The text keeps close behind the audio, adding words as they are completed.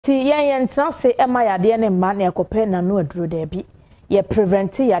Ti yen se ema yade ne mma na ekope na no aduro da bi ye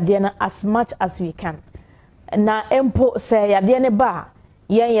prevent yade na as much as we can na empo se yade ne ba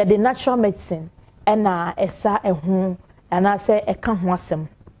yen the natural medicine na esa ehu ana se eka ho asem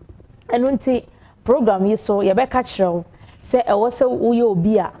enu nti program yi so ye be ka kirew se ewo se uye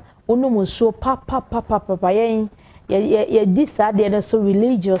obi a onum nso papa yen ye di sa de ne so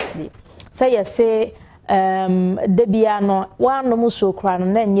religiously say ye say debia no one no so kra no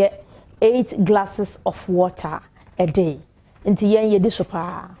na nye 8 glasses of water a day nti yen ye di so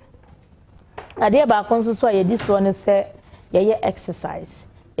pa ade ba konso so ye di so ne se ye exercise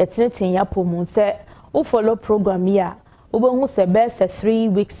ye tenetin ya pomu se o follow program ya obehu se be se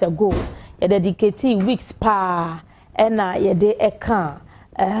 3 weeks ago ye dedicate weeks pa na ye de eka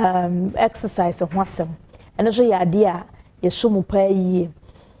exercise ho asem eno so ya ade a ye so mu pa yi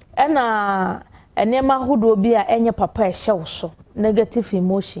na enema hodo bi a enye papa e hye wo so negative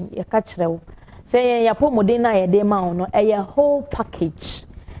emotion ye ka kirewo say yen ya pomodin na ye de ma wo no eye whole package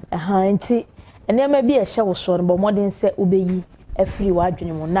nti enema bi e hye wo so no bo modin se obeyi afiri wa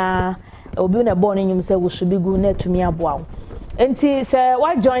adwene mu na obi na bo no nyum se wo so bigu na atumi aboa wo nti se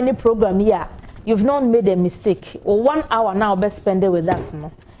wa join the program here you've not made a mistake or 1 hour now be spend it with us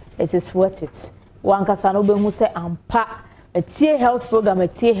no it is worth it wan kasa no be hu se ampa a tea health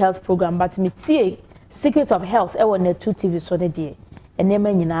program but me tea secret of health e won na 2 TV so ne die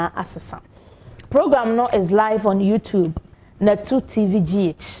enema nyina asesa program no is live on YouTube na 2 TV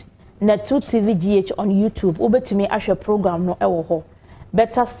GH na 2 TV GH on YouTube obetumi ahwe program no e wo ho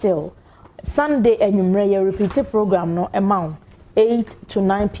better still Sunday enwumre ye repeat program no amount 8 to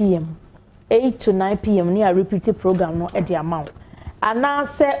 9 p.m. 8 to 9 p.m. ni a repeat program no e the amount ana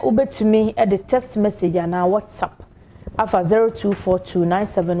se obetumi e the text message ana WhatsApp afa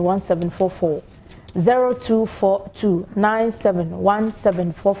 0242971744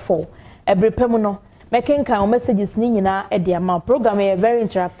 0242971744 every pemuno making kind messages ni nyina e de amount program is very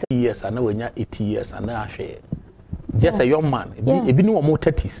interactive. Yes, I know when you 80 years and ahwe just a young man e bi ni wo mo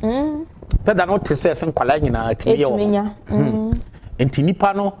 30s that not to say some kwala nyina atimi yo enti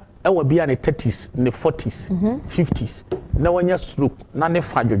nipa no e wa bia ne 30s ne 40s 50s na wanya stroke na ne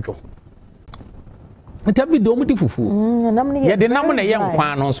fadwojo nta video mu di fufu ye de nam na ye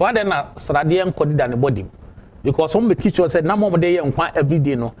nkwan no so ade na srade ye nkodi da ne body because some make sure say nam mo de ye nkwan every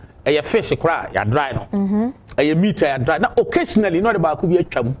day no e ye fish kra ya dry no e ye meat ya dry na occasionally no de ba ko bi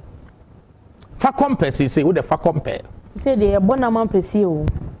atwam fa compare say wo de fa compare say de bona man pesi o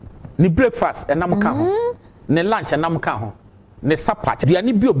ni breakfast e nam ka ho ni lunch e nam ka ho ni supper dia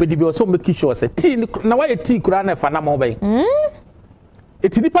ni bi obedi bi so make sure say tea na wa ye tea kra na fa nam ho bai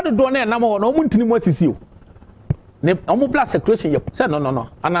eti nipa do na nam ho na o muntini mu asisi o ne omo blood circulation ye say no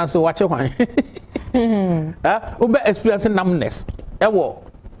ananse wa che hwan o be experience numbness e wo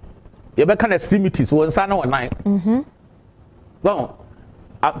ye be kan extremities won sa na wonan bon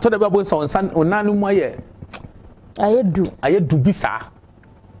to the bible so san onanu mu aye ayedu bisa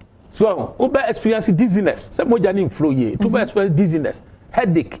so o be experience dizziness say moja ni flow ye to be experience dizziness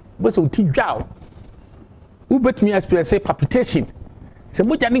headache be so ti dwa o bet me experience palpitation say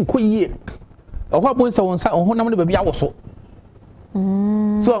moja ni nkoyie o ho bon so won sa honam ne ba bia wo so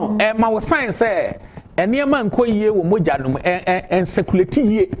so ma wo sign say enema nkoyie wo moja no en circulate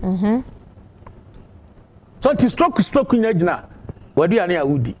ye so ti stroke nyagina wadu ane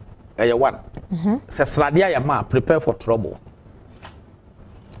awudi eye one se srade ayama prepare for trouble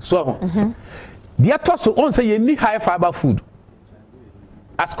so the atoso on say ye need high fiber food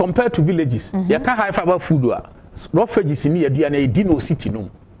as compared to villages you can high fiber food roughages ni aduane e di no city no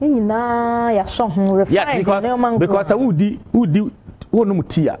nyina ya so ho refined because awudi wonum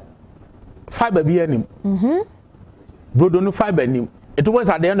tia fiber bi anim brodo no fiber anim it was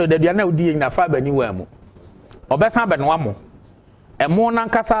at the end of the day na udi nyina fiber ani wa mu obesan be no amo emo na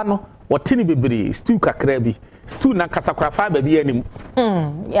nkasa no wotini bebre stew kakra bi stew na nkasa kora fiber bi anim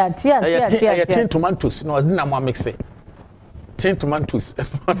ya tia tomatoes no na mo mix it tin tomatoes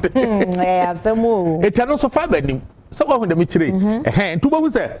asemo etano so fiber anim so wo dem kire ntuba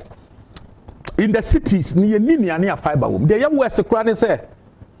hu se in the cities ni nnuane ya fiber wo de ya west kora ne se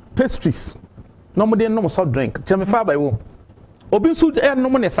pastries no mo de no so drink cheme fiber wo obi su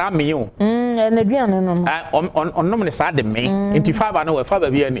ennom ne sa me yo na duane no onnom ne sa de me enti fiber na we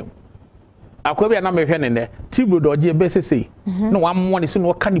fiber bi anim akwa bi na me hwe ne ne tibro doje besese no wa mo ne so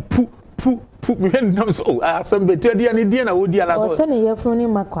no ka ne pu me hwe ne so asem betu dia ne dia na wo dia la so so ne yefun ni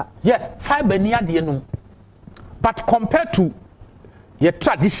makwa yes fiber ni ade no but compared to your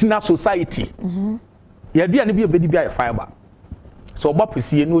traditional society ya duane bi obedi bi ya fiber so oba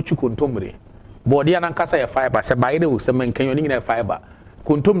pese no ochu kontomre body na nkasa ya fiber se bayire o se menkan yo ni na fiber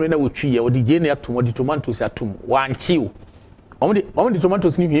kontomre na wotwi ye odi je na atom odi tomatoes atom wanchiw omde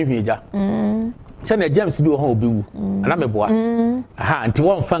tomatoes ni hwehwe ja se na James bi wo ha obewu ana meboa aha nti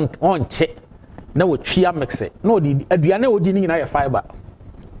won fan onche na wotwi amexe na odi aduane odi ni nyina ye fiber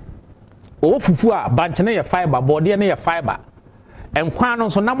o fufu a banche na ye fiber bode na ye fiber enkwan no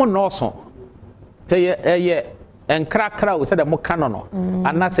so na mo no so te ye enkrakra wo se de mo kano no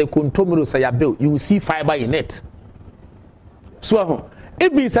ana se kontomre so ya bill you will see fiber in it so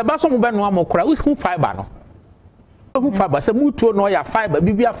even se ba so mo be no amokra who fiber no who fiber se mutuo no ya fiber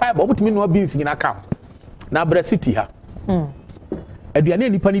bibia fiber omutimi no beans nyina ka na bra city ha aduane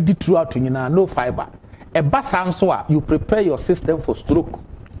nipa ni di throughout nyina no fiber e basa nso a you prepare your system for stroke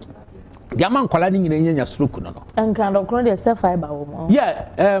diama nkwala ni nyina nyanya stroke no enkran dokno de se fiber wo mo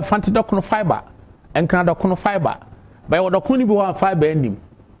yeah fanti dokno fiber enkran dokno fiber by dokno ni bi wa fiber enim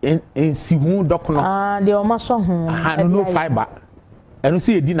en si hu dokno de o ma so hu no fiber enu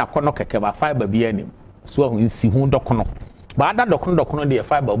si edi na kono keke ba fiber bi enim so hu si hu dokno ba ada dokno de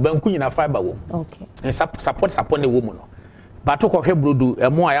fiber banku nyina fiber wo okay en support ne wo mu no ba to ko hwe brodu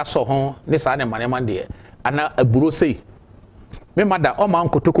emu aya so ho ne sa ne manema de ana aburo sei me mada o ma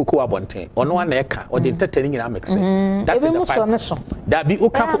nkoto koko abonten ono ana eka o de tetani nyina mexe that is the fiber da bi o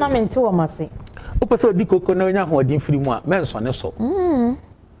ka na mente wo mase o prefer di koko na nya ho odin firi mu a men so ne so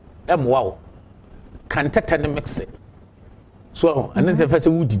emwa wo kan tetani mexe so anan se fese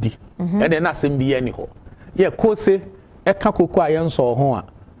wudidi ene na asem bi ye ni ho ye kose eka koko ayen so ho a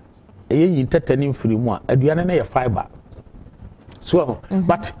eye yin tetani mfiri mu a aduane na ye fiber so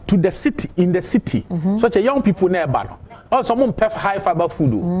but to the city in the city such a young people na eba no also mum pay high fiber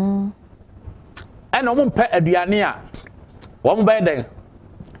food and mum pay aduane a wo mo bay den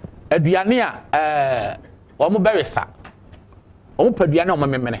aduane a wo mo bay wesa wo mo pay aduane o mo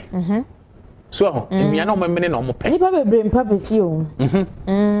memene so aduane o mo memene na wo mo pay nipa bebre mpapesi o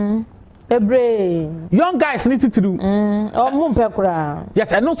bebre young guys need to do o mum pay kura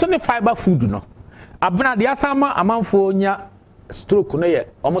yes and also the fiber food no abna de asama amanfo nya stroke no ye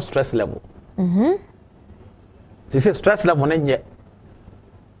almost stress level this is stress level na nye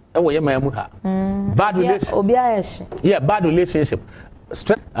e wo ye mamu ha bad relationship obi ayeshi yeah bad relationship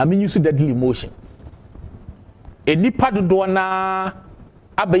stress I mean use deadly emotion enipa dodo na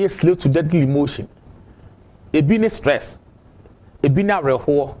abaye slave to deadly emotion ebi ni stress ebi ni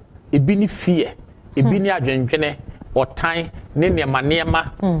areho ebi ni fear ebi ni adwendwene otan ne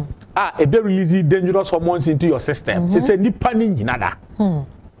nema ebe release dangerous hormones into your system say nipa ni nyina da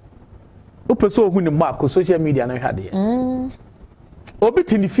opeso hu ni mark social media na hwade obi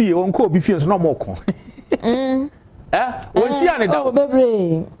tini fie onko obi fie so na moko onhia ne da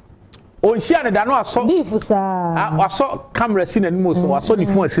bebre onhia ne da no aso beef sa aso camera si na nimo so aso ni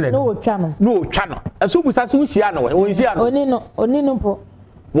phone si na no twa no aso busa so hia no onhia no oni no po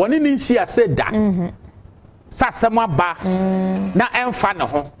woni ni hia se da sasema ba na emfa ne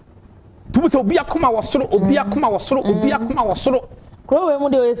ho tubu se obi akoma wosoro obi akoma wosoro krowe mu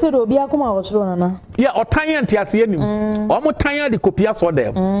de o yese do obi akoma wosoro nana ya otan antiase anim o mo tan de kopia so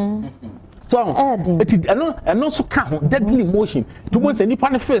dem so eti eno so ka ho deadly emotion tubu se nipa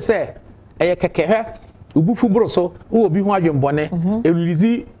ne fe se eye kekehe obufu bro so wo obi ho adwembone e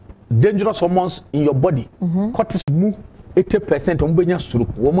release dangerous hormones in your body cortisol mu 80% o mbenya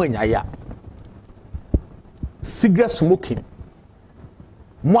stroke wo mo anya ya cigarette smoking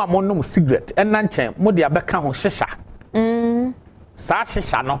mo amono cigarette ena nchen mo de abeka ho hihya sa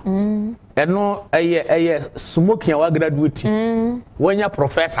hihya no eno eye smoking wa graduate wanya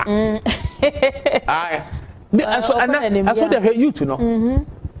professor ai aso de youth no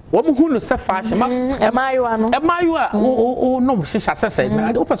wo mo hu no se fashion ma emayiwa o no hihya sese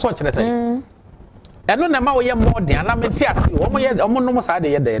o person kire se eno na ma wo ye modern ana menti ase wo mo ye mo no mo sa de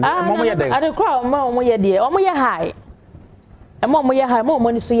ye de mo ye de ade kwa mo ye de mo ye high mo ye high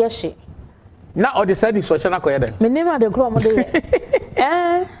mo ni so ye hye na o de say di so hye na ko ye de me nema de kwa mo de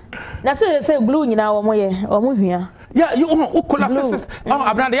na say glue nyina wo mo hwia yeah you o kula sis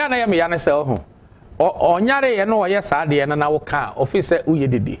abna de ya na ye me ya na say o nyare ye no o ye sa de na wo ka office u ye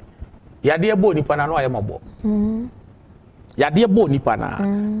dede ya de bo nipa na no aye mabo ya de bo nipa na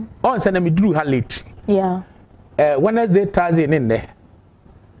on say na me duru ha late yeah Wednesday Thursday in there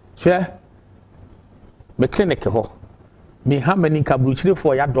share me clinic ho me ha many kabruchire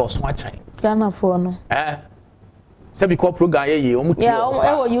for ya do so achan Ghana for no say because program ye o muti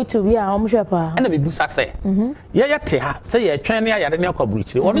o YouTube ya o mhwepa na me busa say ye te ha say ye twen ne ayade ne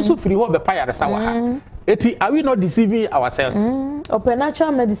kabruchire ono so firi ho be pa yare sa wa ha eti are we not deceiving ourselves open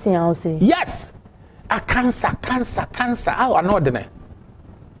natural medicine I say yes a cancer how anodene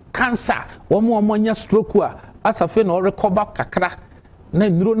cancer wo mo nya stroke a asafe no recover kakra na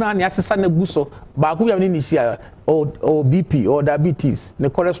nduro na ne asesa na guso ba ko ya ne ni sia o BP or diabetes ne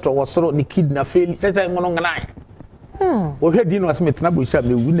cholesterol wasoro ne kidney fail sese ngono ngnan o hwedi no asmet na bo sha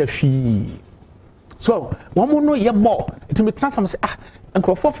me wu na hwi so womo no ye mo it me tan sam say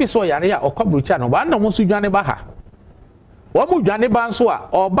nkrofo fi so yare ya okwabucha no ba na mo so dwane ba ha womo dwane ba nso a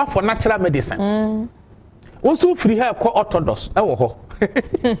o ba for natural medicine also free hair ko orthodox e wo ho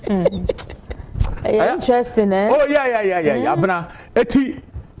interesting oh yeah abna eti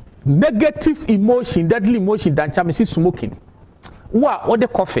negative emotion deadly emotion than chamisi smoking what the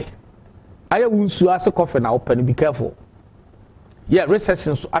coffee aya wunsu ase coffee na open be careful yeah research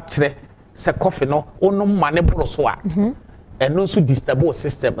so akire se coffee no ono mane boro so a and no so disturb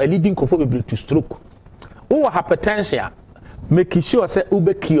system a leading coffee to stroke or hypertension make sure say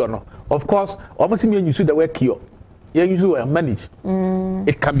ube cure no of course almost me use the word cure you use manage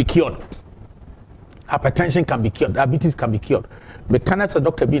it can be cured. Hypertension can be cured, diabetes can be cured. Mechanics of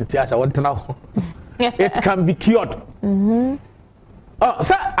Dr. Bean I want to know. It can be cured. Oh,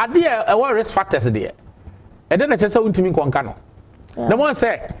 sir, are there a risk factors there? And then I just want to mean Kwankano. The one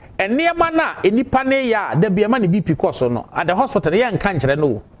say, and near mana, any pane ya, there be a money BP course or no. At the hospital, yeah, and can't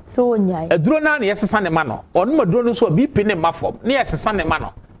know. So, a drone, yes, a Sunday mano, or no drone so be pin in my form, near a Sunday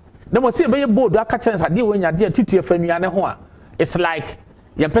mano. No more say, by a board, I catch chance, I deal when you dear TT from Yana. It's like,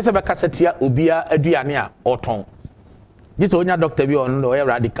 ya pesa be kasetia obia aduane a oton this onya doctor bi on no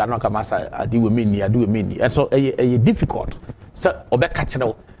radical no kama sa adi we meni so e difficult so obeka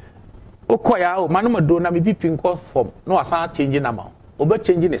kire o koya o manoma do na me bi pinko form no asan change na ma obe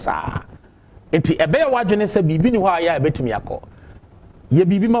change ne sa enti ebe ya wadwene se bibi ni ho aya ebetumi akọ ye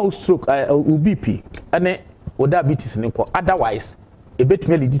bibi ma o stroke o BP ane o diabetes ne ko otherwise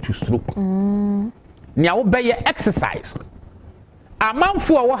ebetumi lead to stroke nia wo be ye exercise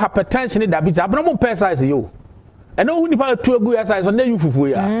amanfo a wo hypertension diabetes abnormal exercise yo eno hu nipa to agu exercise on you fufu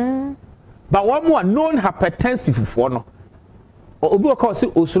ya but one more known hypertensive fufu no obi o call say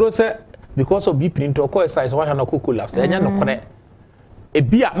osuro say because of BP into call exercise one na collapse enya no kore e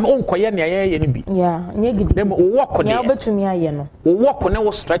bia onkoye ne aye ne bi yeah nye gidi dem o work ne ya betumi aye no o work ne wo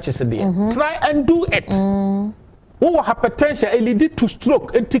stretches there try and do it wo hypertension e lead to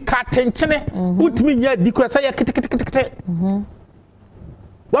stroke enti ka tenchene utimi nya di kura say kete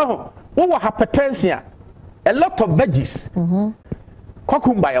well, what hypertension? A lot of veggies.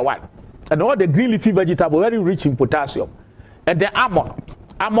 Cucumber one, and all the green leafy vegetable very rich in potassium. And the almond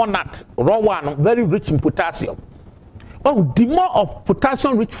nut, raw one, very rich in potassium. Oh, the more of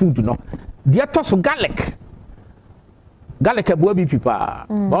potassium-rich food, you know, the toss of garlic. Garlic a boy people.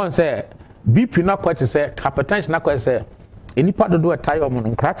 One say BP not quite to say hypertension not quite say any part of do a tire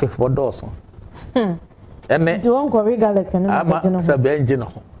on crack for doors. And then do one garlic and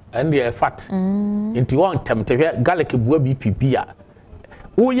and they are fat. Into one time to hear garlic will be PBA.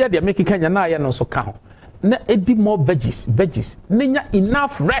 Oh, yeah, they're making Kenya na no so count. Na edi more veggies. Nenya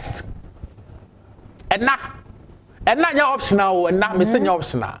enough rest. And na your optional and na me say your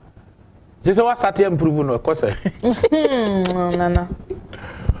optional. Just what start improve no course. Nana.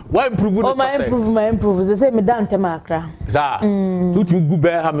 Why improve no course? My improve. They say me down to Makra. Za. To go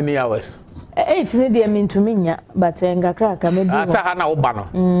bear how many hours? 8 ne dey mean to minya but ngakra ka me du asa ha na wo ba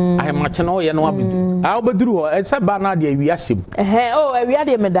no ahe mache no ye no abedu a wo beduru ho e se ba na de awia hyem oh awia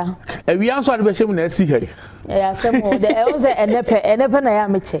de meda awia so de be hyem na asi he ya sem o de e wo se enepe na ya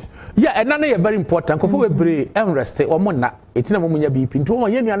meche yeah ena na ye very important ko fo we bre rest o mo na etina mo munya BP ntu o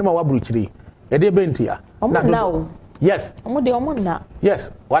ye nuane ma wa buru chiri e de be ntia na yes o de o mo na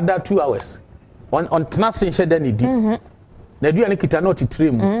yes wada 2 hours on tenacity she dan di na duane kita no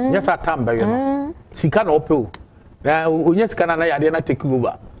titire mu nya sa tamba we no sika na opeo na onya sika na yade na take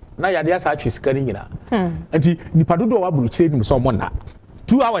over na yade asa atwe sika ni nyina enti nipa dodo wa buru chire nim so mo na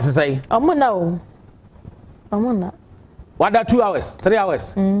 2 hours say omo na o omo na wada 2 hours 3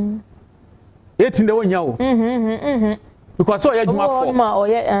 hours 18 de wonya o because so ya juma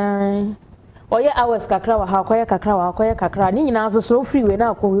 4 oye hours kakra wa ha koye kakra ni nyina so free we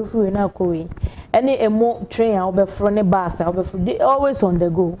na akọ any emo train a obefro ne bus a obefro always on the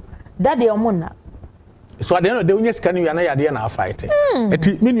go that dey omo na so ade no de unya sika ni na yade na fight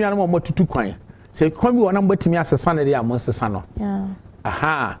eti menu ya na mo tutu kwan se kwan bi wona mbatimi asesa ne de amon sesa no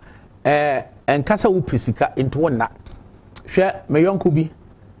aha enkasa wo prisika into wona hwe me yonko bi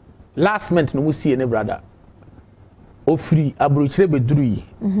last month no musie ne brother ofri abrochire beduru yi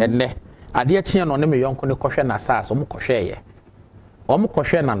enne ade kye no ne me yonko ne kohwe na sas omo kohwe ye omo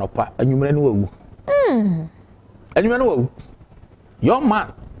kohwe na nopa anwumre ne wawu anwumre ne wawu young man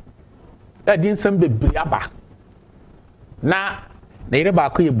adi nsam bebre aba na ire ba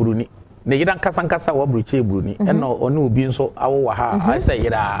ko ye buruni ne yira nkasa wa bruche bruni eno ono obi nso awo wa ha I say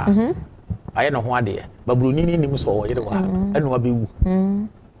yira aye no ho ade ba bruni ni nim so wo yire wa eno abewu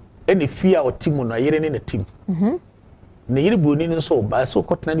ene fia o timu no yire ni na tim ne yire bruni nso ba so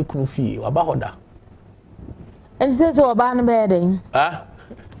kotena ni kunu fie wa ba hoda en se so ba no be den ah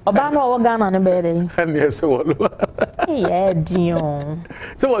oba no wo Ghana no be den and yes wo yeah dion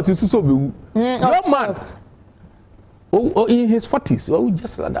so what you so bewu no man oh in his 40s oh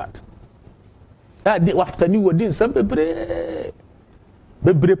just like that the after new word some bebre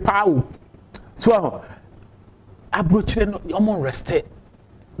pau so abrochire no omon rest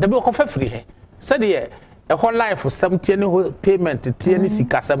the be ko free he said the whole life 70 no payment tie ni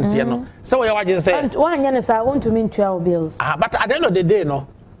sika 70 no so we waje say one yen say I want to mean 12 bills but at the end of the day no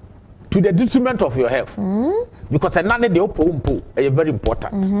to the detriment of your health because none dey opompo e very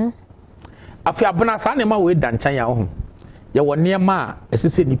important afi abuna sa na ma we danchan ya ho ye woni ma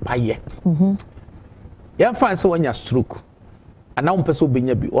esese nipa ye ya fan se wanya stroke ana umpeso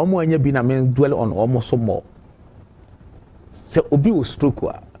benya bi o mo anya bi na men dwell on o mo so mo se obi wo stroke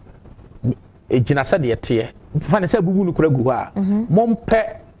a ejina sa de te fan se bubu nu kura gu ho a mompe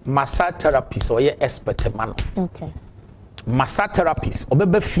massage therapist o ye expert man okay massage therapist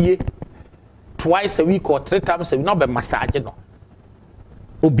obeba fie twice a week or 3 times a week no be massage no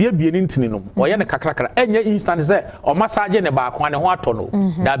obiebie ni ntini no o ye ne kakrakra enye instant say o massage ne ba kwa ne ho ato no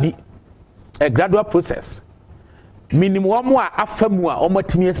dabi a gradual process minimum a afamu a o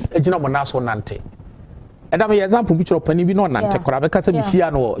matimi agina mo na so nante edam ye example bi chropani bi no nante kora be kasa mi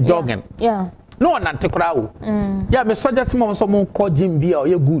hia no jogging no nante kora o ya me suggest mo so mo ko gym bi o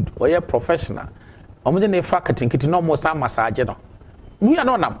ye good o ye professional o mo de ne faculty kiti no mo sa massage no mu ya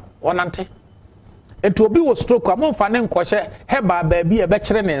no nam o nante eto obi wo stroke am fa ne nkwohye heba ba bi e be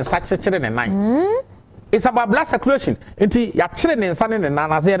kire ne nsa kire ne nan it's about blood circulation enti ya kire ne nsa ne nan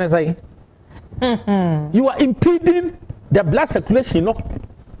na ze ne zai you are impeding the blood circulation no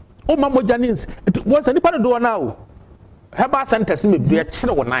o mamojanins once anybody do now heba centers me do ya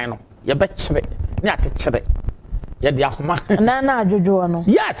kire wo nan no ye be kire ne a kire ye de ahoma na adwojo no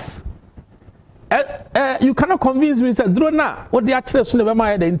yes you cannot convince me say drona what the actually so never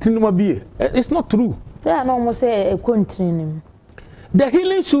mind the intinuma be it's not true say I no almost say a continue the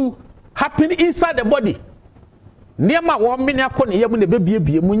healing should happen inside the body niema wo mini akọ ne yam ne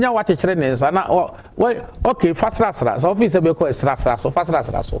bebie munya wa chekere ne nsa na okay fasra so office be ko sra so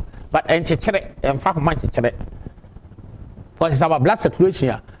fasra so but en chekere en fa homa chekere for example blood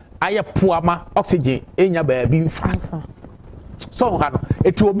circulation aye poama oxygen enya ba bi fa so hano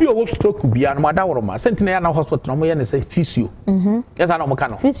eti obi owo stroke bia no mada woroma sentina ya na hospital no mo ye ne say physio yes na mo ka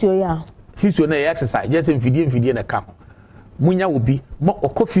no physio ya physio na exercise yes mfidie na ka munya obi mo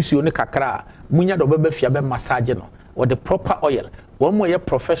okọ physio ne kakra munya do beba fia be massage no or the proper oil one mo ye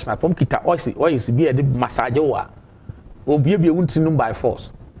professional pom kita oil bi e de massage wa obi wuntinu by force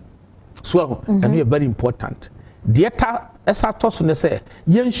so and we are very important dieta esa to so ne say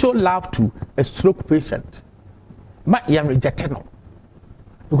yen show love to a stroke patient ma ya reject no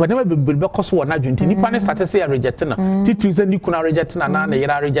because never be because one adwunti nipa ne start say reject no titu say ni kuna reject na na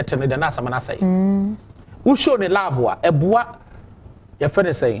yera reject no de na asama na say who show ne love wa eboa ya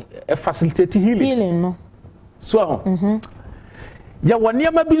fere say e facilitate healing no so ya woni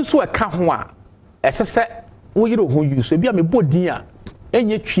ma bi nso e ka ho a esese wo yire ho use bi a me bodin a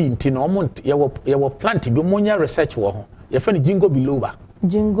enye twi nti no mo ya wo plant bi mo nya research wo ho ya fere jingo biloba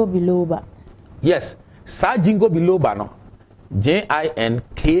yes sa jingo biloba no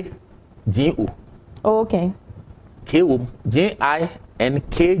JINKGO okay KO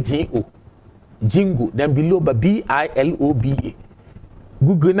JINKGO jingo then biloba BILOBA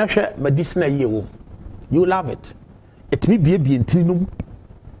Google na hwe medicine ye wo you love it it me bie ntinum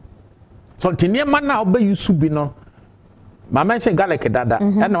so ntine ma na oba yusu bi no ma mention garlic dada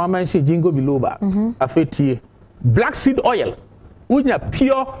and ma mention jingo biloba afetie black seed oil unya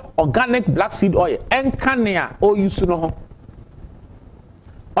pure organic black seed oil enkanea o yusu no ho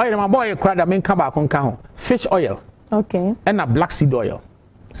oil ma boy kra da men ka ba kon ka ho fish oil okay and a black seed oil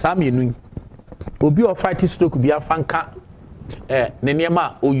sam yenu obi o fight stroke bi afanka ne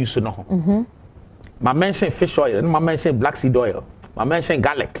niema o yusu no ho ma mention fish oil ma mention black seed oil ma mention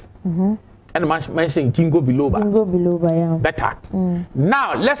garlic and ma mention jingo biloba yeah better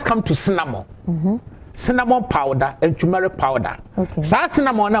now let's come to cinnamon cinnamon powder and turmeric powder okay sa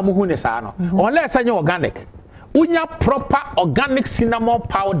cinnamon na muhu ne sa no unless anya organic unya proper organic cinnamon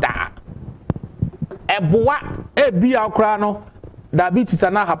powder eboa ebia okra no diabetes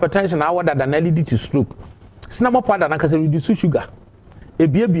and hypertension awada than lead to stroke cinnamon powder na kase reduce sugar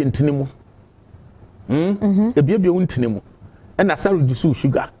ebiebie ntinimu ebiebie untinimu and na reduce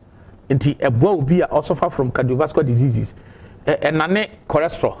sugar nti eboa obi a suffer from cardiovascular diseases enane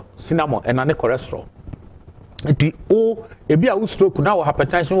cholesterol cinnamon enane cholesterol nti ebi a stroke na or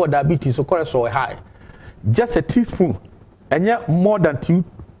hypertension or diabetes or cholesterol high just a teaspoon and more than 2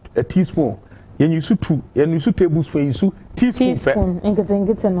 teaspoon you use 2 and use tablespoon you use teaspoon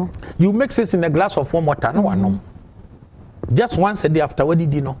no you mix it in a glass of warm water no one just once a day after what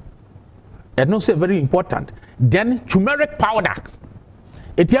did you know and no say very important then turmeric powder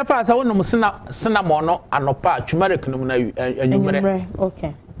it yafa as I want cinnamon no anopa turmeric no na enyumere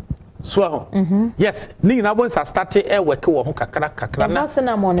okay so yes ni na bon sa start work wo ho kakra na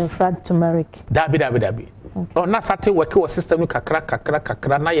cinnamon in front turmeric dabi okay. Oh na start work wo system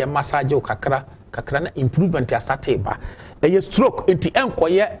kakra na ye massage wo kakra na improvement ya start ba e stroke enti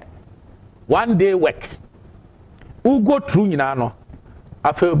enkoye one day work who go through nyina no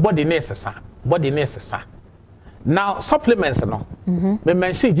afa body nurse now supplements no me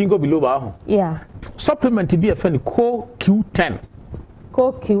mention jingo below ba ho yeah supplement be a fan CoQ10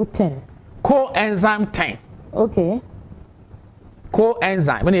 coenzyme 10 okay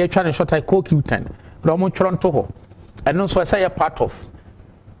coenzyme when you try to short type CoQ10 but I'm trying to ho and no so say a part of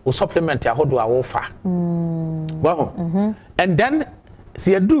o supplement ya hodo awofa wow and then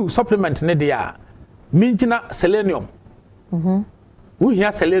see you do supplement ne dia minjina selenium we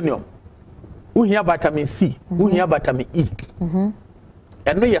hear selenium we hear vitamin C we hear vitamin E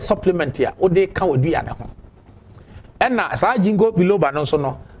and no your supplement ya o dey kan odu ya ne ho and na sa jingo biloba no so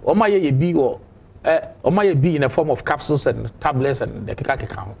no o ma ye bi wo o ma ye bi in a form of capsules and tablets and the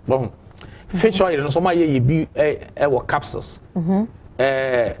keka ho fish oil no so ma ye bi wo capsules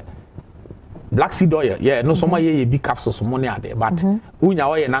black seed oil yeah no so ma ye bi capsules money ade but unya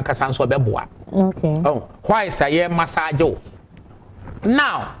oil na nkasa nso beboa okay oh why say ye massage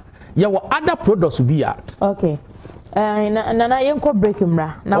now ye wo other products will be okay na yenko break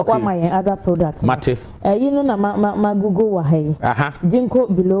mra na kwa my other products mate you know na ma google wa hai jinko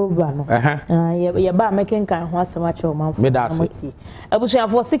biloba no ye ba making kan ho asema che o manfo amoti abusuan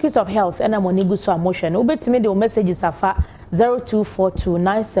for secret of health and amoni gu so emotion obetime de messages afa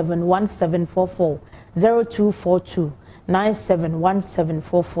 0242971744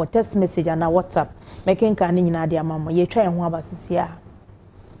 0242971744 text message and WhatsApp making kan ni nyina de amamo ye twa ho abasisia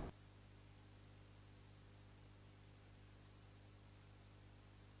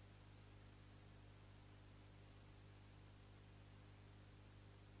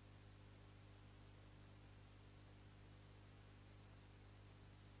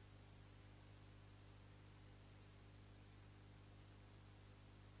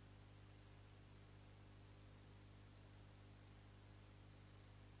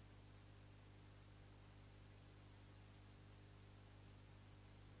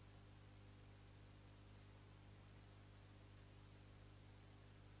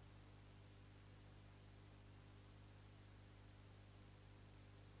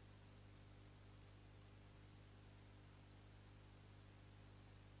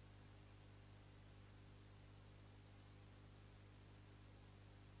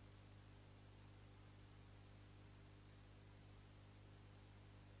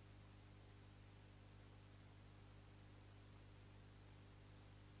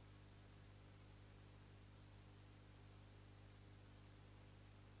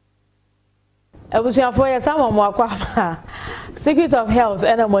Abusuan for ya sama mo akwa secret of health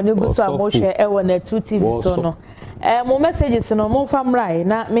and amoni gu so amoshe e wona 2 TV so no mo messages no mo famrai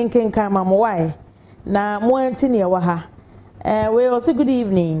na minken kan ma mo why na mo antini e wa ha we also good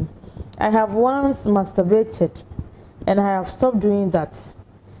evening. I have once masturbated and I have stopped doing that,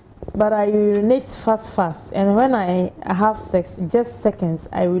 but I urinate fast and when I have sex just seconds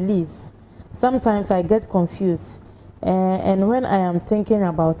I release. Sometimes I get confused. And when I am thinking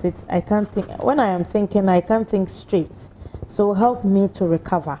about it, I can't think. When I am thinking, I can't think straight. So help me to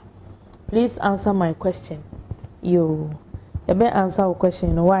recover. Please answer my question. You better answer your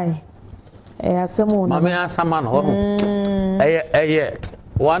question. Why? Mama answer man.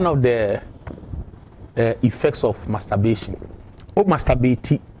 One of the effects of masturbation. O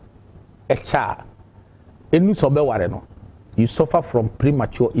masturbate a child. Enu sobe ware no. You suffer from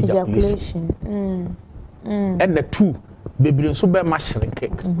premature ejaculation. And the two baby so be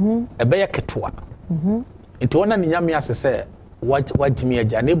mashrinke e be yaketwa nti wona ni nyame ase se wajimi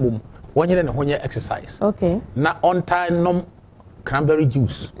agya na ebom wonyere ne honye exercise okay na on time nom cranberry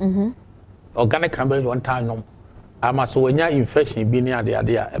juice organic cranberry on time nom ama so wenya infection bi ni ade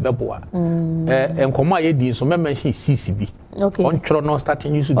a ebeboa enkomo a yedi so mention CCB okay on tro no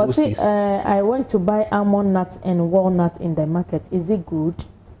starting use those I want to buy almond nuts and walnuts in the market. Is it good?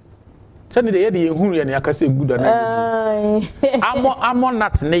 Send the ye hunu ye aka say good na. Amo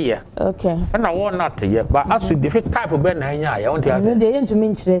nut ne ye. Okay. And I want not ye, but as with different type of ben na nya, I want to ask. They into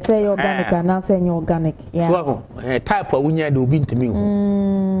mean say organic and now say organic. Yeah. So type of unya do be to me.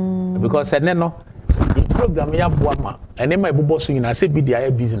 Because no program ya boama ene ma ebobo so nyina say be their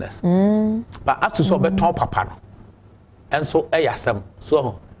business. But after so beton papa no. And so ayasem.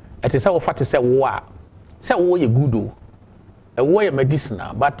 So it is how fat say wo a. Say wo ye good o. E wo ye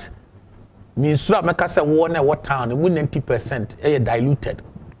medicinal but me sure make say wo na what town mu 90% e diluted.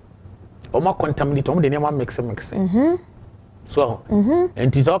 O ma contaminate o mo de nema mix. So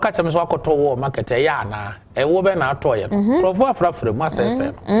and it all catch me so akoto wo market e ya na e wo be na ato ye no. Profo afrafre mu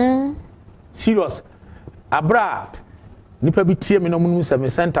asese no. Serious abra nipa bi tie me no mu se me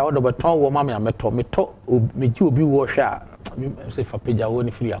center wo do beton wo ma me ameto me ji obi wo hwa say fa page wo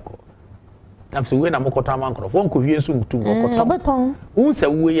ni free akọ na so we na mokota man kro fo nko wie nso mutu ngokota beton un se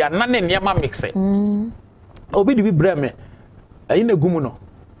we ya na ne ma mixe obi di bi breme ayi na gumu no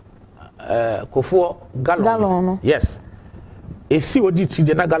kofo gallon no. Yes esi odi ti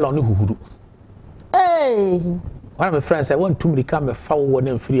de na gallon no huhuru one of my friends said want to me come me fa wo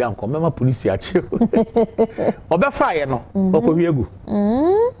na free anko mema police a che obe fa ye no okowie egu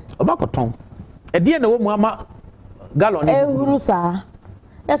obakoton e de na wo mu ama gallon no huru sa.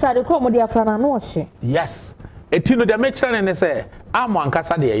 Yes, I recall my dear friend. No, she. Yes, a tino de metron and say, I'm one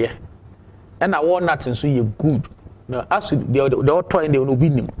cassa de and I want nothing so you good. No, as the auto and they will be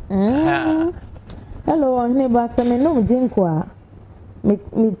him. Hello, Oheneba, say me no jinkwa. Me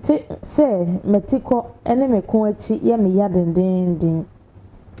say me tiko ene me kunchi ye me yadending.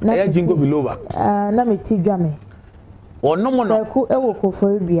 Na jingo below. Na me ti dwame. O no mo no. Kwaku ewo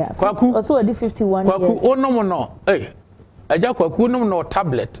koforibia. Kwaku so edi 51 years. Kwaku o no mo no. Agyapong no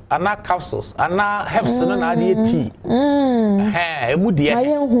tablet ana capsules ana herbs no na ade tea emu de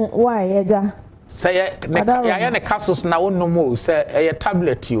why eja say ya ne capsules na wonno mo say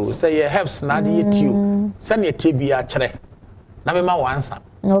tablet you say herbs na ade tea say ne tea bia kire na me ma wansa.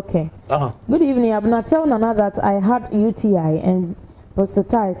 Okay. Good evening. I'm not telling Nana that I had UTI and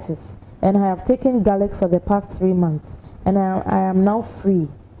prostatitis and I have taken garlic for the past 3 months and I am now free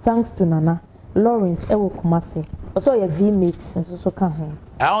thanks to Nana Lawrence Ewo Kumasi. Also your V-mates so can home.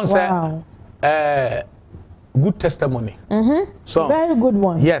 I want say good testimony. So very good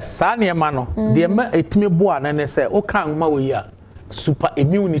one. Yes, Sanya mano. The etime boa na say o kan ma we ya super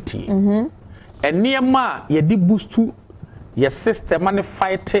immunity. And near ma ye di boost to your system and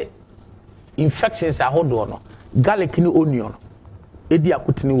fight infections a hold on. Garlic ni onion. Edi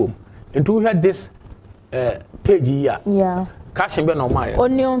akutini wom. Into we had this page here. Yeah.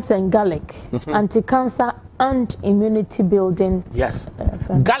 Onions and garlic, anti-cancer and immunity building. Yes,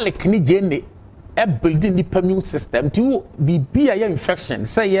 garlic ni jene building the immune system to be a infection.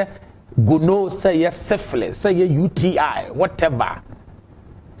 Say gono, say syphilis, say UTI, whatever.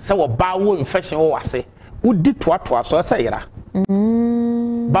 So a bowel infection or say would do to so say ra.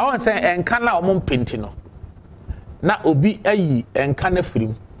 Bawon say and kana omon pentino. Na obi ayi and kana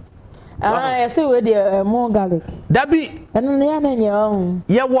free. I see where the more garlic. Dabi. And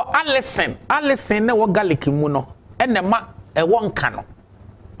yeah, what Alison, ne what garlic muno, and the ma a one cano.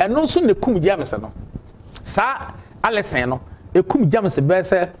 And no soon the cum jamison. Sa Alison, no, a cum jamison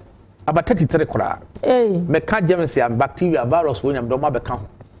bear about 33 cora. Eh, Meca jamison and bacteria virus William Doma become.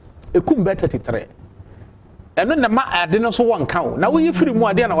 A cum better 33. And then the ma I didn't so one count. Now we free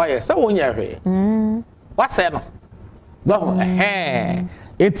more than why so one year. What's that? No,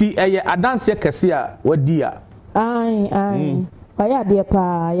 eti adanse kese a wadi a ai oya de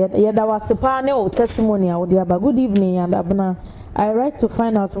pa ye da wasepa ne o testimony a wodi aba. Good evening and abna I write to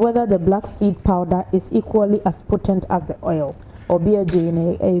find out whether the black seed powder is equally as potent as the oil or be a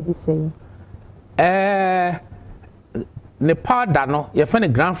jane be say ne powder no ye fa ne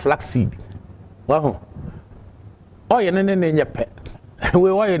grand flax seed wa oil ne nye pe we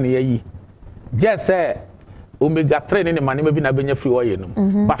oil ne yi just say omega 3 ne mane ma bi na benya free oil no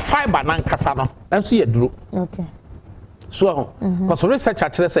but fiber na nkasa no enso ye duro. Okay. So because research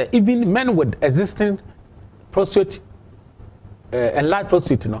actually say even men with existing prostate enlarged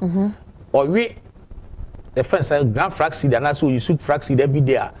prostate no or we the first grand flax seed and also you shoot flax seed every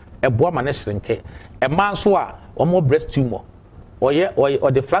day e boa ma na shrinke e man so a o mo breast tumor or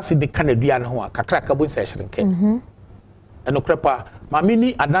the flax seed kan adua ne ho a kakra ka bo nsa shrinke eno krepa ma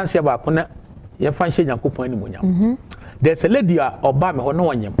mini adanse ba ko na ye fan hye Nyankopon ani monyam. There's a lady oba me ho no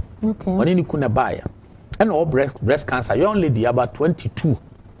wonyam. Okay. Oni ni kuna baya. And all breast cancer, young lady about 22.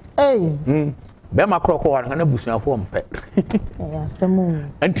 Hey. Be ma kroko wa na busuafo mpe. Yeah,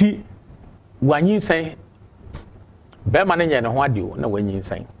 semu. Anti wanyi san be ma ne nye ne ho ade o na wanyi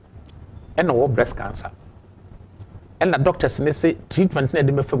san. and no breast cancer. And the doctors say treatment na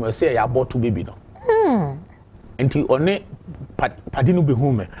de me fam say ya abort baby no. Enti one padi no be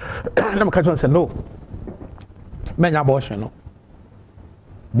home. Na me catch on say no. Menya abortion no.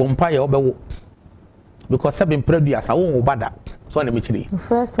 Bompa ye obewo. Because seven previous I won't bada. So na me chiri.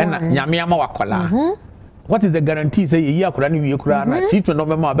 First one. And nyame ama wakola. What is the guarantee say ye akura ni wi akura na treatment no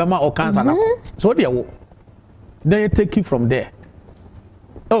be or cancer na. So there wo. Then you take it from there.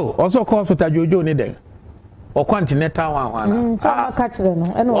 Oh, also call hospital Jojo ni there. Or continental one. So I catch them.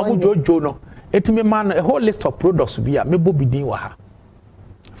 And Jojo no. It me man a whole list of products be a me bo bi din wa ha.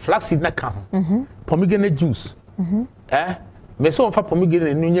 Flaxseed na ka ho. Pomegranate juice. Me so fa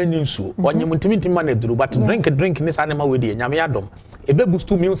pomegranate no nya nsuo. Onye muntimi man eduru but drink ni sa na ma we dey nyame adom. E be boost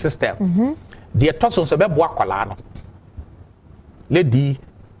immune system. The toxins so be bo akwala no. Lady,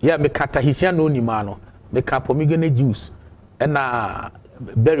 yeah me kata hisia no ni ma no. Me ka pomegranate juice. And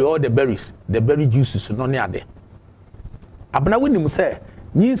berry all the berries, the berry juices no ne ade. Abna woni mu say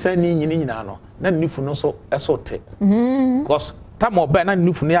nyinsa ni nyini nyina no na nufu no so esote. Because time oba na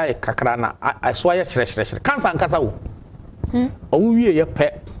nufu no ya kakra na aso ya hire cancer nkasa wo. Owo wie ye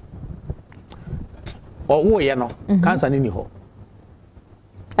pe. Owo ye no cancer ni ho.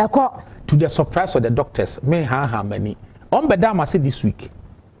 Eko to the surprise of the doctors me ha many. On beda ma say this week.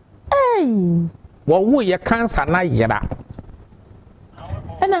 Hey. Wo ye cancer na yera.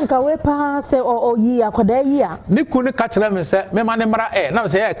 Enanka we pa say o yi akoda yi a ne ku ne ka kire me say me ma ne mra na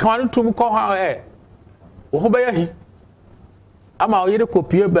say kan tum ko ha wo ho be yahi ama o yire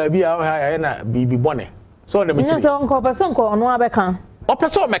kopie baabi a ha na bibi bone so na me kire so nko person ko ono abeka o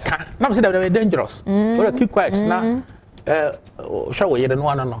person meka na say that dangerous so keep quiet na hwa wo yire no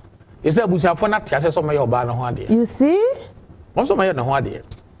ana no is abusiafo na tia say so me yoba na ho ade you see mo so me yo na ho ade.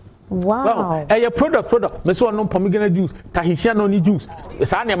 Wow. A product. Me so no pomegranate juice, tahitian no ni juice.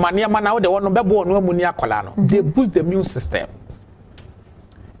 Sa na mania na we de wono bebo no amu ni akola no. They boost the immune system.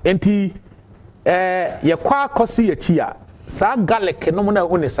 Enti ye kwa kosi ye chia. Sa garlic no mo na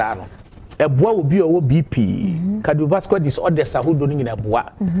hone sa no. Eboa obi owo BP, cardiovascular disorders ahodo ni na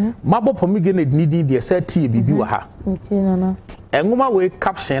eboa. Mabo pomegranate ni di de sa tie bibi wa ha. Enti na. Enguma we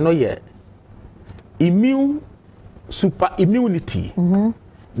caption no ye super immunity.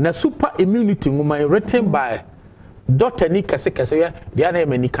 Na super immunity nguma written by Dr. Nika Sekese the other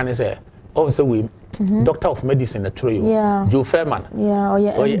many can say also we doctor of medicine at Troyo Joe Fairman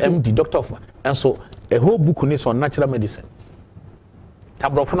or MD doctor of and so a whole book on natural medicine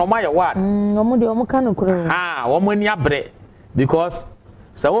tabro for no my word woman ya bre because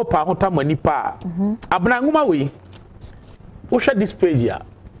so pa hota mani pa abna nguma we wo share this page here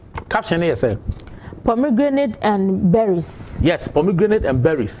caption here say pomegranate and berries. Yes, pomegranate and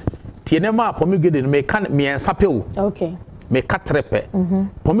berries. Tienema pomegranate me can me ensapeu. Okay. Me katrepe.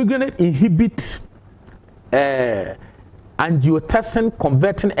 Pomegranate inhibit angiotensin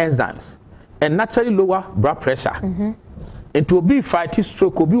converting enzymes and naturally lower blood pressure. And to be fighting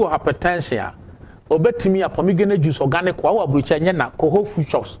stroke obi or hypertension. Obetimi a pomegranate juice organic wa abucha nya na ko whole food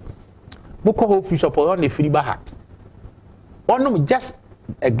shops. Boko whole food shop on the free baha. One just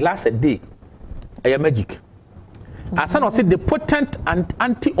a glass a day. Magic. As I said, the potent and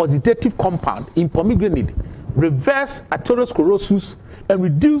anti-oxidative compound in pomegranate reverse atherosclerosis and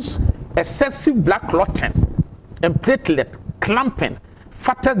reduce excessive blood clotting and platelet clamping,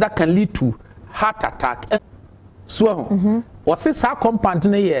 factors that can lead to heart attack. So, what's this compound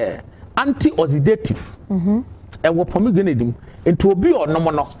in a anti-oxidative? And what pomegranate into a bio no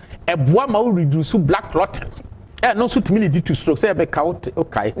a boama will reduce blood clotting. No suit me lead to stroke say be count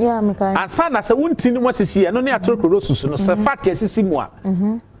okay and sana say wonti ni mo sisi e no ne atherosclerosis no say fat sisi mu a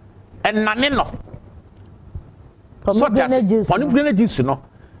enane no pomegranate juice no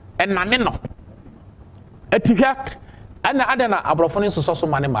enane no atihwa ana adana abrofo ne so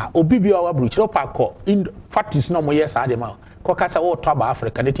mane ma obi bi o abru chiro pa ko in fatis no mo yes ade ma ko kasa wo to ba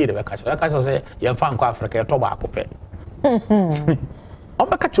Africa ne tie de be kasa say ye fa nko Africa to ba akopɛ on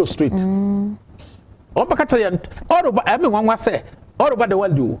be catch you straight all over the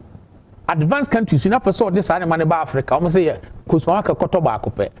world do advanced countries in upper so this animal in Africa almost say kusmaka kotoba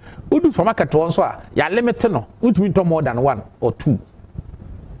kope udu from market one so ya limit no which mean to more than 1 or 2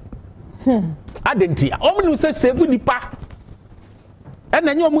 identity omu say save nipa and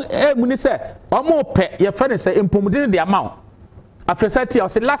then you mu say omo pe your friend say impomodin the amount after I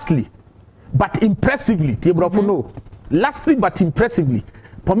say lastly but impressively lastly but impressively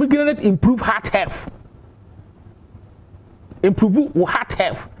pomegranate improve heart health. Improve heart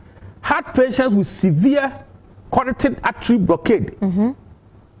health. Heart patients with severe carotid artery blockade who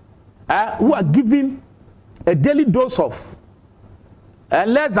are given a daily dose of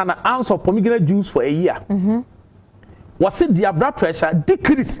less than an ounce of pomegranate juice for a year. Was it their blood pressure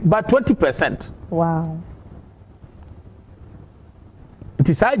decreased by 20%? Wow. It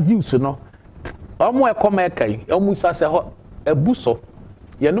is our juice, no. Omo e come kai, omo sa se ho ebuso.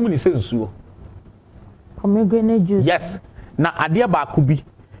 Ye no ni se nsuo. Pomegranate juice. Yes. Na ade ba akubi.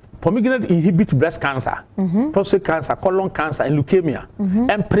 Pomegranate inhibit breast cancer, prostate cancer, colon cancer, and leukemia,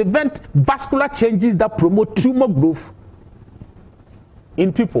 and prevent vascular changes that promote tumor growth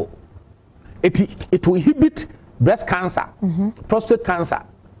in people. It will inhibit breast cancer, prostate cancer.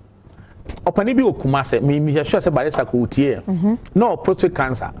 Opanibi okumase, me sure say barisa ko utie. No prostate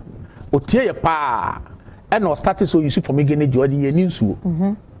cancer. Utie ye pa. And no started so you see pomegranate jodi ye ni nsuo.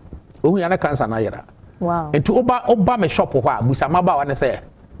 Ohu yana cancer na yera. Wow. And to oba me shop ho a busa maba wa ne say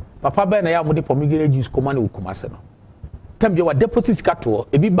papa be na ya mo de pomegranate juice koma na okumase no. Tem je wa deposit kato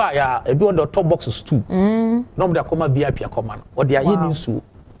ebi ba ya ebi on the top boxes too. No mo de akoma VIP akoma no. O de aye ni nsuo.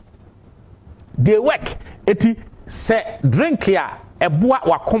 They work eti say drink ya eboa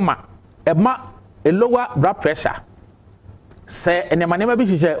wakoma ema a lower blood pressure. Say enema bi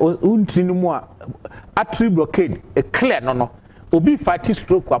hye untri no mu a artery blockade a clear no obi fight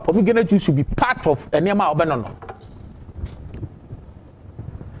stroke a pomegranate juice should be part of enema obe no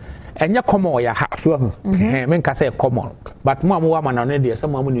enya common ya ha so me nka say common but mo amwa ma na no dey say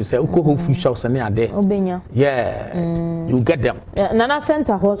mo amu ni say uko ho food shops na ade obenya you get them Nana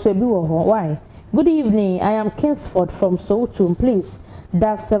Center ho so bi wo ho why. Good evening, I am Kingsford from Soutun. Please,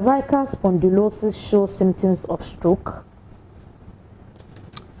 does cervical spondylosis show symptoms of stroke?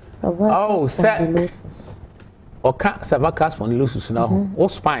 Cervical spondylosis. Okay, cervical spondylosis now. Or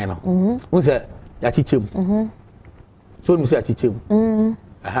spine. Who's that? Yachichem. So you say Yachichem.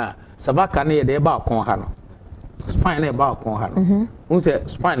 Cervical near the about Conhano. Spine about Conhano. Who's that?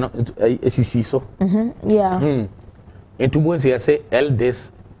 Spine is so. Yeah. And to once you say L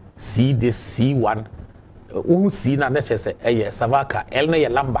this. See this C1 who see na na chese cervical L na ye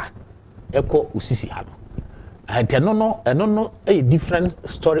lamba eko usisi hano and no a different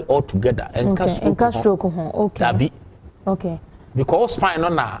story altogether and stroke okay dabi okay because spine no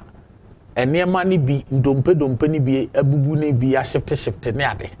na enema ni bi ndompe ni bi abubu ni bi a shift ne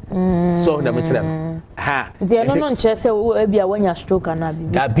ade so na me kire no ha they no chese e bia wanya stroke na bi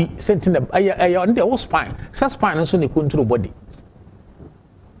dabi sentin on the spine spine so ne control body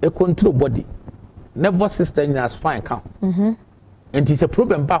a control body nervous system is fine count and it's a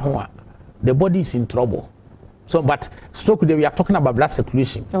problem the body is in trouble so but stroke we are talking about blood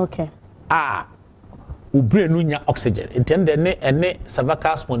circulation okay we brain no oxygen intend any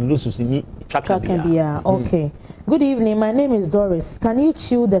cervical spondylosis ni trachea okay good evening, my name is Doris. Can you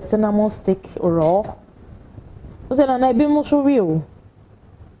chew the cinnamon stick raw? O say na be mo so real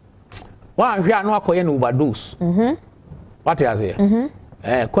one hwe anu akoye na overdose what you say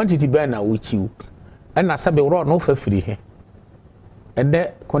quantity burn na we chew and na sabe raw no fa free he and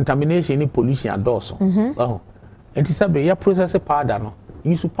the contamination ni pollution adoso and sabe ya process powder no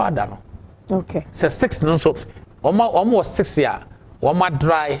use powder no okay so 6 no so almost 6 ya oma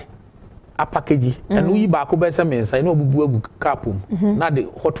dry a package and we ba ko be se mensa na obubu agu capum na the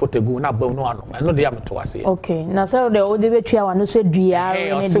hot water go na ba no ano and no dey am to ase okay na so the o dey betwa wa no so dua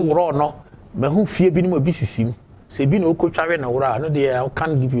ne dey raw no me hu fie bi ni mo bi sisim se bi no kotwawe na wura no dey I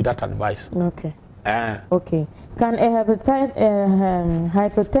can't give you that advice okay okay can a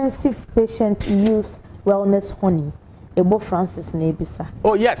hypertensive patient use wellness honey Ebo Francis Nebisa?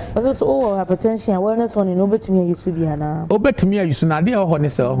 Oh yes. Because so hypertension wellness honey no betumi use bi ana. Obetumi use na dey honey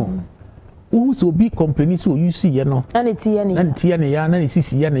say ho. Who so be company so you see ye no. And it ye ne ya na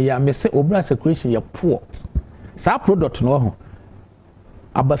sisi ye ne ya me say obra secretion ye poor. Sa product no ho.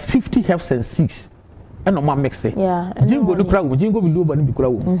 About 50 herbs and 6. And no ma mix it. Yeah. Jingo no kra wo, jingo bi do ba no bi kra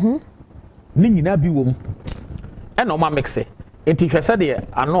wo. Ni nyina bi wo mu. And no ma mix it. Enti hwese de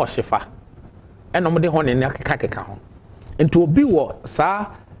ano hyefa. And no mo de honey ne akeka ho. Into obi wo sa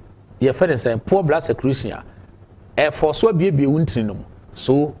ye fere say poor blood secretion for so be wuntri no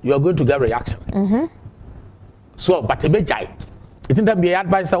so you are going to get reaction so but be jai it think that be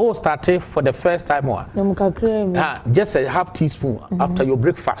advice start for the first time or just a half teaspoon after your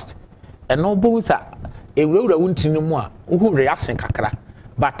breakfast and no bo sa e wura wuntri no mu a who reaction kakra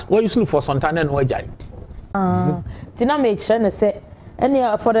but what you see for some time no jai tina make sure na say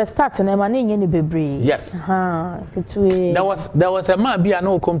and for the start, and I'm any baby. Yes. There was a man be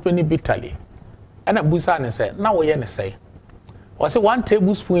no company bitterly. And a busan said, now we say. Was it 1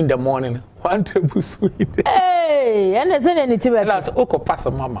 tablespoon in the morning, 1 tablespoon in the hey, and there's anything that's Oko pass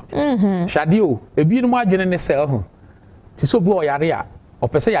mama. Shadio, a beautiful margin in the cell. Tiso boy area, or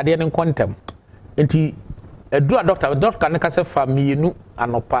per se I didn't quantum. And do a doctor ne ka se fa mienu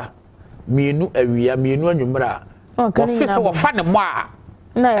anopa mienu awia mienu anwumra office wo fa ne mo a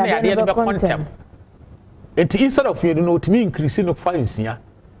na ya de be contem it instead of you know to me increase no fa nsia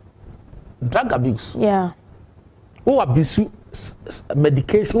drug abuse who abuse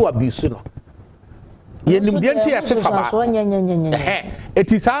medication who abuse no ye nimdianti ase fa ba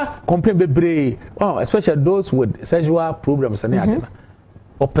it is a complain bebre especially those with sexual problems and adena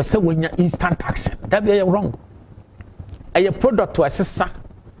or person when instant action that be wrong a product to assess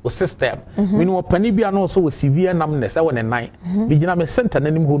o system we no pani bia no so severe numbness e won nine bi gina me center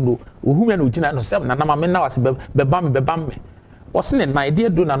nanim ho no ohumia no gina no sem na na me na wase bebam me wose ne nine dey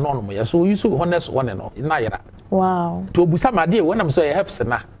do na no no ye so you so honest one no na yera wow to obusa ma dey wonam so ye helps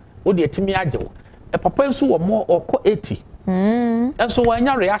na o dey timi agewo e papa nso wo mo okọ 80 enso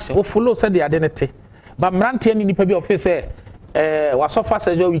wanya reaction wo follow said the identity ba mrante ni nipa bi office wa suffer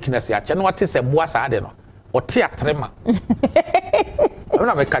sexual weakness ya che no wate se boa sa ade no o te atrema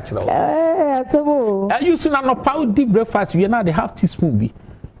na me catch no so you see na no powder breakfast we na they have teaspoon bi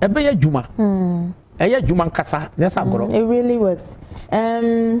e be ya juma ya juma nkasa yes agoro it really works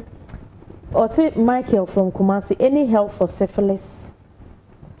or say Michael from Kumasi, any help for syphilis?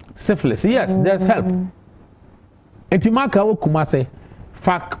 Syphilis, yes, there's help. Etimaka wo Kumasi,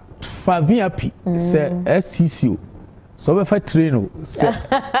 fa VIP say STCO. So we fa train say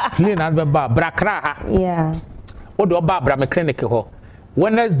plane and be ba brakra ha. Yeah. Odo ba bra me clinic ho.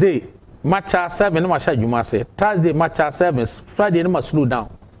 Wednesday matcha 7 no ma sha juma say. Thursday matcha 7, Friday no ma slow down.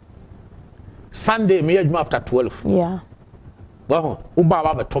 Sunday me juma after 12. Yeah. Well, uba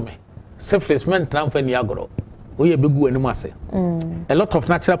ba to me. Syphilis men transfer ni agoro. We begu anim ase. A lot of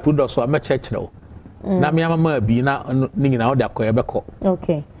natural products so am church now. Na me mama bi na ni na oda ko ebeko.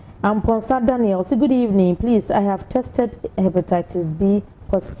 Okay. Ponsa Daniel, say good evening. Please, I have tested hepatitis B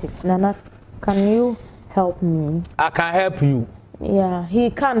positive. Nana, can you help me? I can help you. Yeah,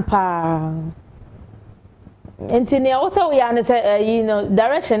 he can pa. Ntim also we are say you know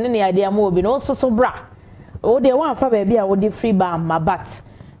direction in the idea more be no so bra. Oh, they want for baby I would free bam but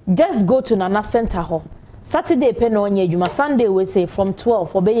just go to Nana Center Hall. Saturday pen on juma, Sunday we say from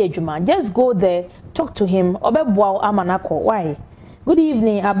 12 obey juma. Just go there, talk to him. Obeboa amanako. Why? Good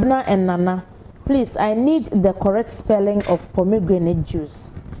evening, Abna and Nana. Please, I need the correct spelling of pomegranate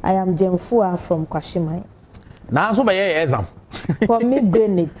juice. I am Jemfua from Kwashimai. Now so by exam.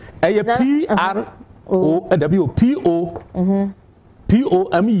 Pomegranate.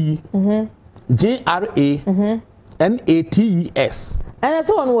 P-R-O-P-O-M-E-G-R-A-N-A-T-E-S. And that's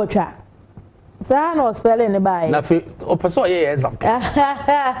one watch. Sir, no spelling the by. Na fe opeso ye exam.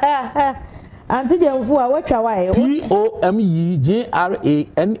 Auntie Jemfua, what why?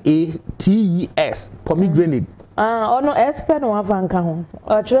 P-O-M-E-G-R-A-N-A-T-E-S. Pomegranate. Oh no, espen no avanka ho.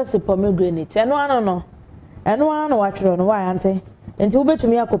 O trust pomegranate. Eno ano no. Eno ano watro no why auntie? Enti wo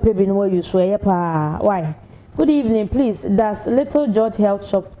betumi akope bi no wa use eye pa. Why? Good evening, please. Does Little George Health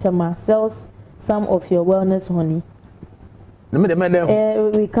Shop Tema sells some of your wellness honey?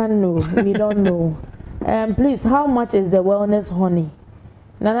 We can't know. We don't know. Please, how much is the wellness honey?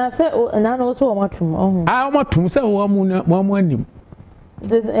 Nana say, Nana also matum. Oh, I matum say one anim.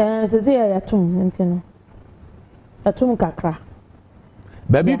 Says yatum, intino. Atum kakra.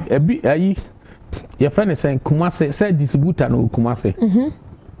 Baby, ayi. Your friend is saying Kumasi say distributor no Kumasi.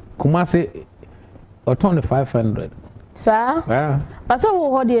 Kumasi or 500. Sir? Yeah. But so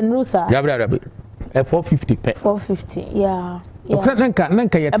what do you know, sir? Yeah, 450 per. 450, yeah.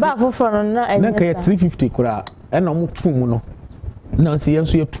 Nanka ya about for no, nanka ya 350 kura. And no tum no. No, see you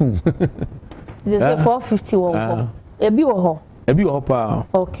so tum. Just 450 wo. Ebi wo ho. Ebi wo pa.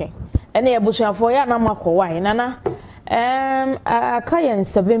 Okay. And e abusuafo ya na makọ why nana. Aka ya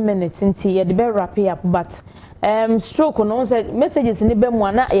 7 minutes nti ye de be wrap up but stroke no say messages ni be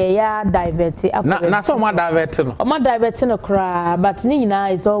mu na ye ya divert na so ma divert no o ma divert no kra but ni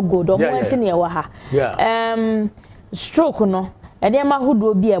nyina is all good o mo enti na ye wa ha stroke no ede ma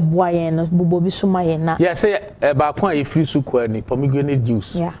hodo bi eboa yen no bobo bi so ma yen na say ba kwa ye free su kwa ni pomegranate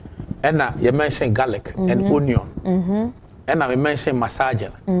juice and na you mention garlic and onion and I mention massage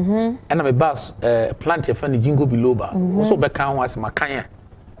and I bass plant your friend jingo biloba also be kan was makanya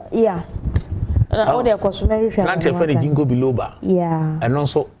all the customary plant your friend jingo biloba and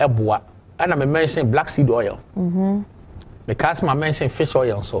also eboa and I mention black seed oil because I mention fish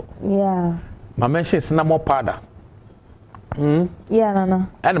oil so I mention cinnamon powder nana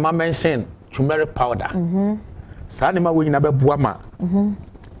and I mention turmeric powder sa ma we nyina be boa ma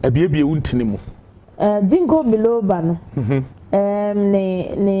ebiebie untinimu jingo biloba no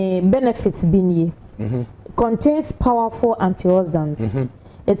ne benefits binye contains powerful antioxidants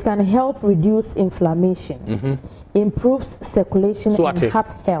It can help reduce inflammation, improves circulation and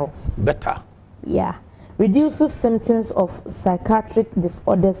heart health. Better. Yeah. Reduces symptoms of psychiatric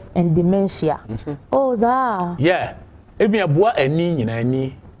disorders and dementia. Oh, za. Yeah.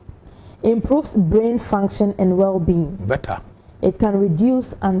 Improves brain function and well-being. Better. It can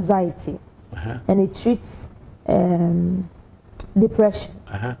reduce anxiety. And it treats depression.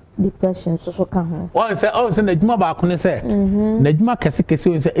 Depression so can ho. One say najuma ba ko ne say najuma kese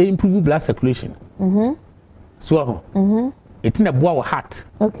we say improve blood circulation. So it na boa wo heart.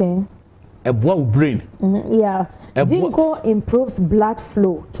 Okay. A boa brain. Yeah. Ginkgo improves blood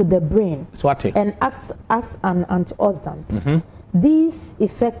flow to the brain and acts as an antioxidant. These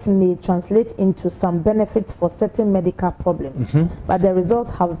effects may translate into some benefits for certain medical problems, but the results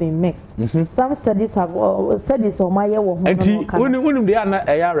have been mixed. Some studies have studies on my when they are not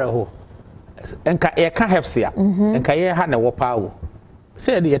a yara ho and can have sea and can have a power.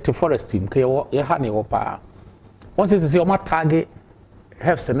 Say the forest team, you have a power. Once it's your target,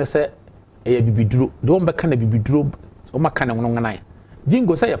 have say a baby drew, don't be can be drew or my kind of one.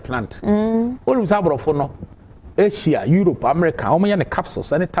 Jingo say a plant. Always have for no. Asia, Europe, America, how many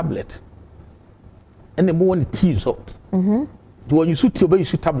capsules and a tablet? And the more the tea so. When you shoot your baby, you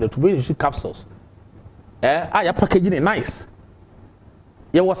shoot tablet, when you shoot capsules. Your packaging is nice.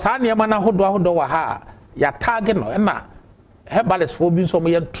 You was handy, man, hold ha. Your target no, and na herbalist for being so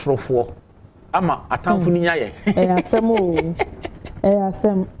many trophy. Ama, a town for Niaye.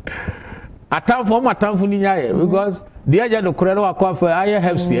 A town for my town for Niaye, because the agent of Corero are for I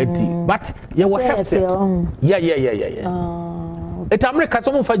have CT, but you will have yeah. It's America,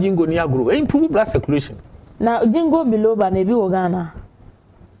 some of Jingo Niagro, improve blood circulation. Now, Jingo below Banebi Ogana.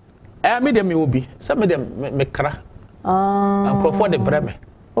 I made them will be some of them make cra. Uncle for the Breme.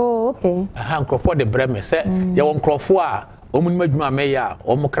 Oh, okay. Uncle for the Breme said, you won't crawl for Omumajma Maya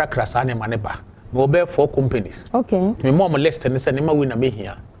or Mokrakrasane Maneba. No bear 4 companies. Okay. Me more molest and send him a winner me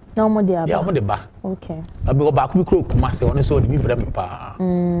here. No more there. Yeah, more the bar. Okay. I go back we croak Massey on so the Breme pa.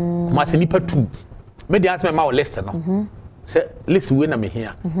 Massey Nipper 2. Maybe ask my mouth less no. Say, listen, winner me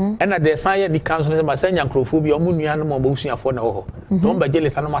here. And at the science, the council my send Yankrophobia, Munian, Mobusia for no. Don't be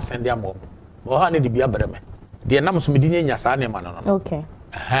jealous, and I must send their mom. Or honey, the Biabreme. The Anams Medina Yasane man. Okay.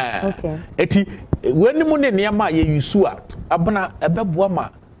 Okay. Eti, when the money near my Yusua, Abana, a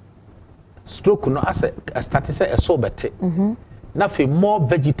babwama stroke no as a status a sober. Nothing more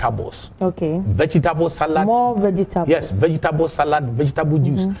vegetables. Okay. Vegetable salad. More vegetables. Yes, vegetable salad, vegetable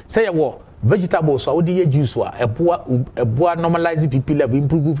juice. Say a war. Vegetables, so the juice a boa normalizing people level,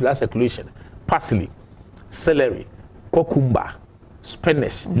 improve blood circulation. Parsley, celery, cucumber,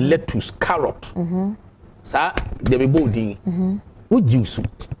 spinach, lettuce, carrot. Sa the be bolding. What juice?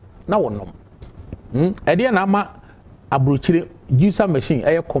 Now one no. Edia nama abrochire juicer machine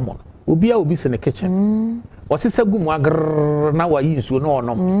air common. Obi a obi in the kitchen. Was it a good one? Now I use no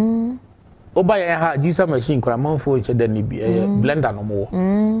no. Oba ya ha juicer machine kwa manfo eche da ni bi blender no mo.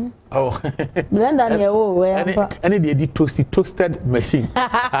 Oh. Blender na wo we any dey toasted machine.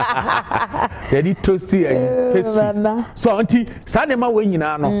 They dey toasty pastries. So auntie sa dem we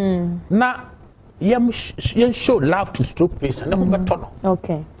nyina no. Na yem show love to stroke patient na ko beto no.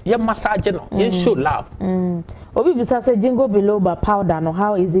 Okay. Yem massage no, yem show love. Obi bisa say jingo biloba powder no,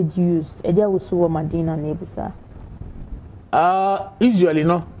 how is it used? Eja wusu madina na ebisa. Usually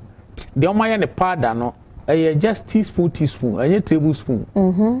no. The omaya ne powder no, just teaspoon, and tablespoon.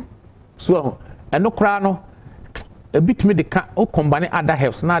 So, and no crano, a bit me the combine other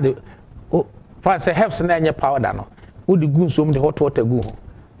herbs. Now the fancy herbs and any powder no. Would the goons the hot water go?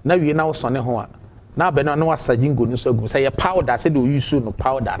 Now you now son ho. Now be no was sajingo no so go. Say a powder, said you use no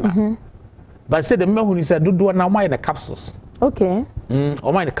powder na. But said the man who said do now my in the capsules. Okay.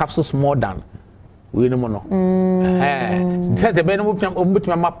 Or my the capsules more than. We no more. Said the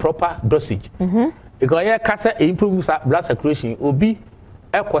benefit proper dosage. Because here cancer improves blood circulation. Obi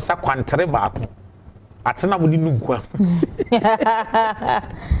e kosa kwantre baako. Atena mo di nunkwa.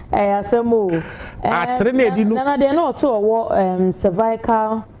 Asemo. Atre na di nu. Na dey no so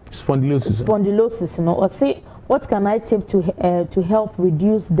cervical spondylosis no. Or say what can I take to help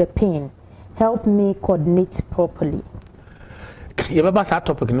reduce the pain? Help me coordinate properly. You remember that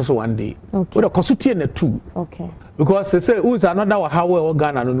topic no so one day. Okay. We consult na two. Okay. Because they say who's another how we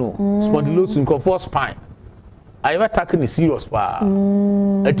organ I don't know. Spondylosis for spine. I ever taken it serious pa.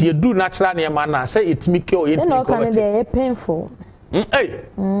 If you do natural na say it make you no can be painful. Hey.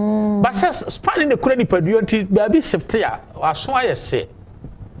 But says spine in the credit peduantry baby shift here. Aso aye say.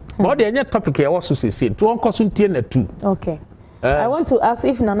 But the any topic here also say to consult na two. Okay. I want to ask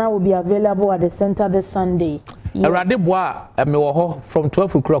if Nana will be available at the center this Sunday. Erade boa me wo ho from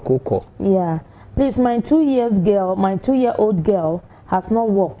 12 o'clock oko. Yeah. Please, my 2-year-old girl has not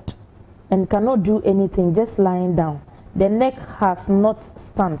walked and cannot do anything, just lying down. The neck has not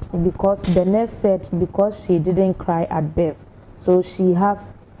stand because the nurse said because she didn't cry at birth. So she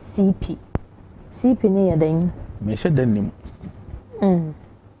has CP. CP near then. Me said then.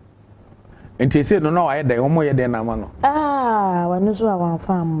 And he said, no, I had the homo yet na mano. Ah, when you saw one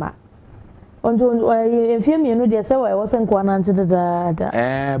farm. If you know, they say I wasn't going to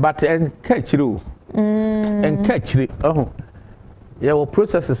the but and catch you and catch it. Oh, yeah, well,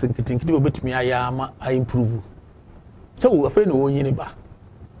 processes and getting bit me. I improve. So, a friend won't you ba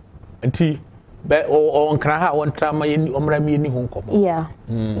and tea. Or on Kraha, one trauma in Omrami in Hong Kong. Yeah,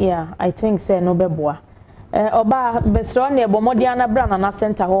 yeah, I think say no beboa. Oba Besronia Bomodiana Brana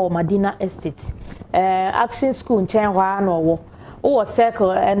Center Hall, Medina Estate. Action School in Chenwa no wo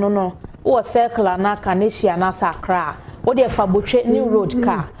circle no wo circle na Kanesia na Sakra. Wo dey fabuche new road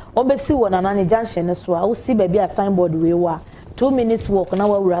car. Obesi wo na na junction so a wo si baby a signboard we wa 2 minutes walk na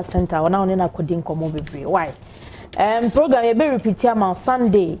Wawura Center. Wo na one na kodin komo bebre. Why? Program e be repeat am on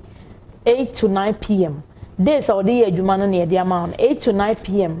Sunday 8 to 9 p.m. Days or the adwuma no na the amount 8 to 9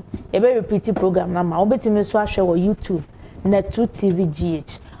 p.m. e be repeat program na ma obetimi so ahwe wo YouTube Net2 TV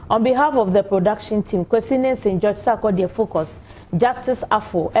GH. On behalf of the production team, Kwesine St. George Sako their focus, Justice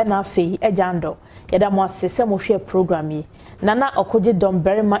Afo, NFA, Ejando, Yadamo Sese Moshe program yi. Nana Okoje Dom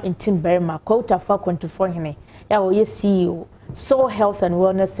Barima Ntim Barima, Kota Fa 24 hene, Yawo ye CEO, Soul Health and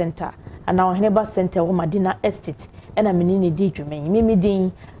Wellness Center, and our Oheneba Center, Medina Estate, and a minini di dwumen. Mimi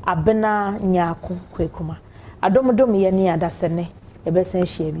din Abena Nyako Kwekuma. Adomodomi ye ni adasene, ebesen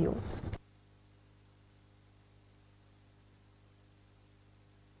hye bio.